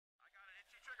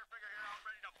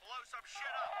some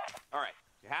shit up. All right,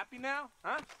 you happy now,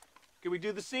 huh? Can we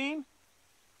do the scene?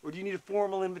 Or do you need a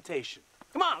formal invitation?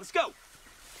 Come on, let's go.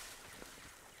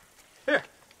 Here.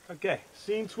 Okay,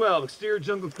 scene 12, exterior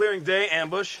jungle clearing day,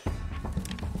 ambush.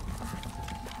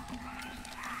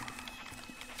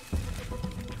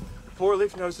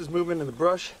 Four-leaf notices movement in the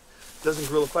brush. Dozen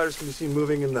guerrilla fighters can be seen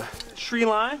moving in the tree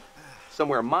line.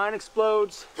 Somewhere a mine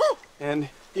explodes. And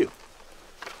you.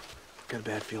 Got a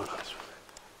bad feeling on this one.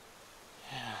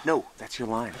 Yeah. No, that's your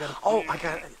line. I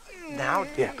got it. Now?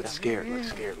 Yeah, but scared. Look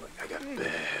scared. Look, I got a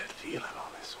bad feeling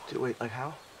on this one. Wait, like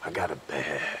how? I got a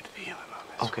bad feeling on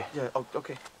this one. Okay. Yeah, oh,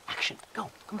 okay. Action.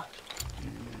 Go. Come on.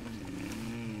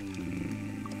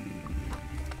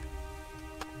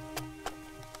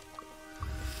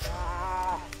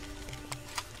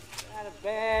 Got a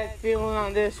bad feeling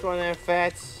on this one there,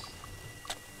 Fats.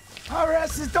 Our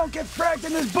asses don't get fragged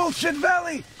in this bullshit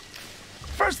valley.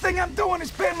 First thing I'm doing is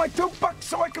paying my $2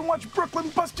 so I can watch Brooklyn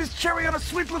bust his cherry on a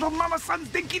sweet little mama son's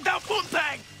dinky down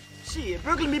tag. Shit,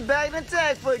 Brooklyn be bagging a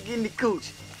tag for getting the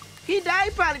cooch. He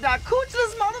probably died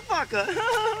coochless motherfucker.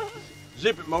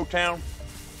 Zip it, Motown.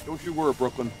 Don't you worry,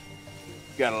 Brooklyn.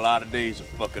 You got a lot of days of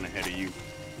fucking ahead of you.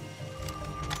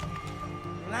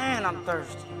 Man, I'm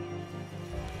thirsty.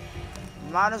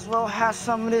 Might as well have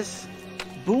some of this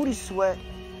booty sweat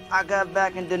I got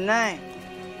back in Da Nang.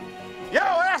 Yo,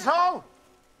 asshole!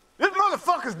 This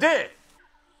motherfucker's dead.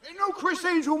 Ain't no Chris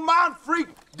Angel mind freak,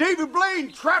 David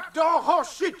Blaine trapdoor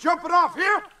horse shit jumping off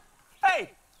here.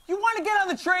 Hey, you want to get on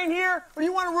the train here, or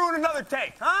you want to ruin another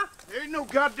take, huh? There ain't no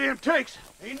goddamn takes.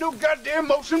 Ain't no goddamn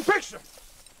motion picture.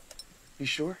 You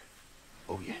sure?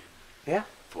 Oh, yeah. Yeah?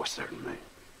 For certain, man.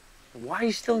 Why are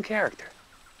you still in character?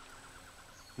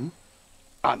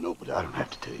 I know, but I don't have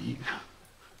to tell you.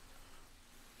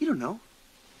 You don't know.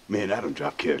 Man, I don't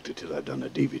drop character till I done the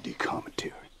DVD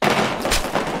commentary. You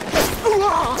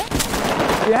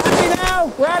happy now?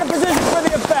 We're out of position for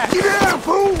the effect. Get down,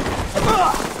 fool!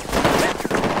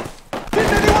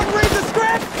 Didn't anyone read the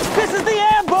script? This is the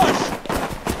ambush!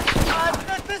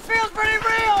 This feels pretty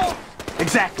real!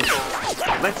 Exactly.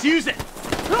 Let's use it.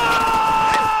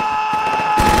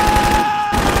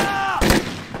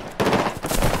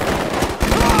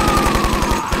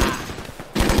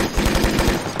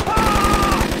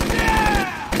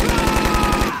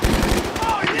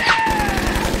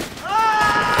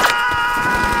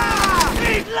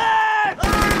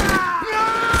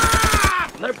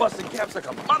 They're busting caps like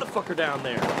a motherfucker down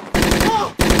there.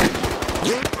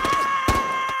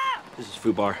 This is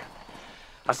Fubar.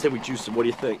 I said we juice him. What do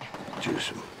you think? Juice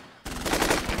him.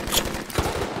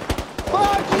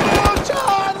 Fuck you,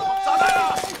 Charlie!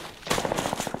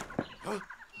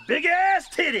 Big ass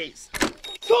titties.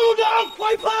 Slow down,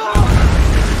 Piper!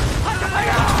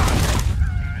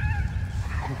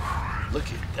 Look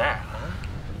at that, huh?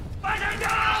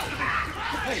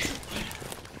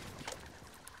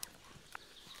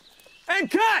 And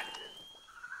cut!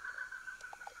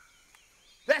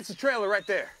 That's the trailer right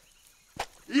there.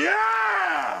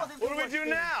 Yeah! What do we do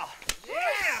now?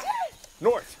 Yeah!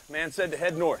 North. Man said to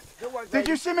head north. Good work, Did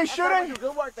you see me shooting?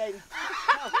 Good work, baby.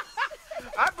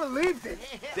 I believed it.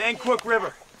 Dan Quirk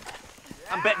River.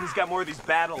 I'm betting he's got more of these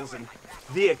battles and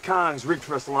Viet Congs rigged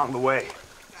for us along the way.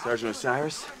 Sergeant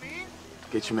Osiris,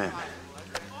 get your men.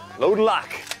 Load and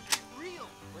lock.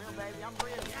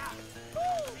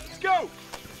 Let's go!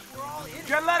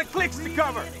 Got a lot of clicks to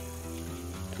cover.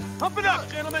 Pump it up,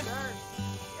 gentlemen.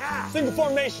 Single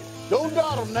formation. Don't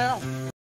dawdle now.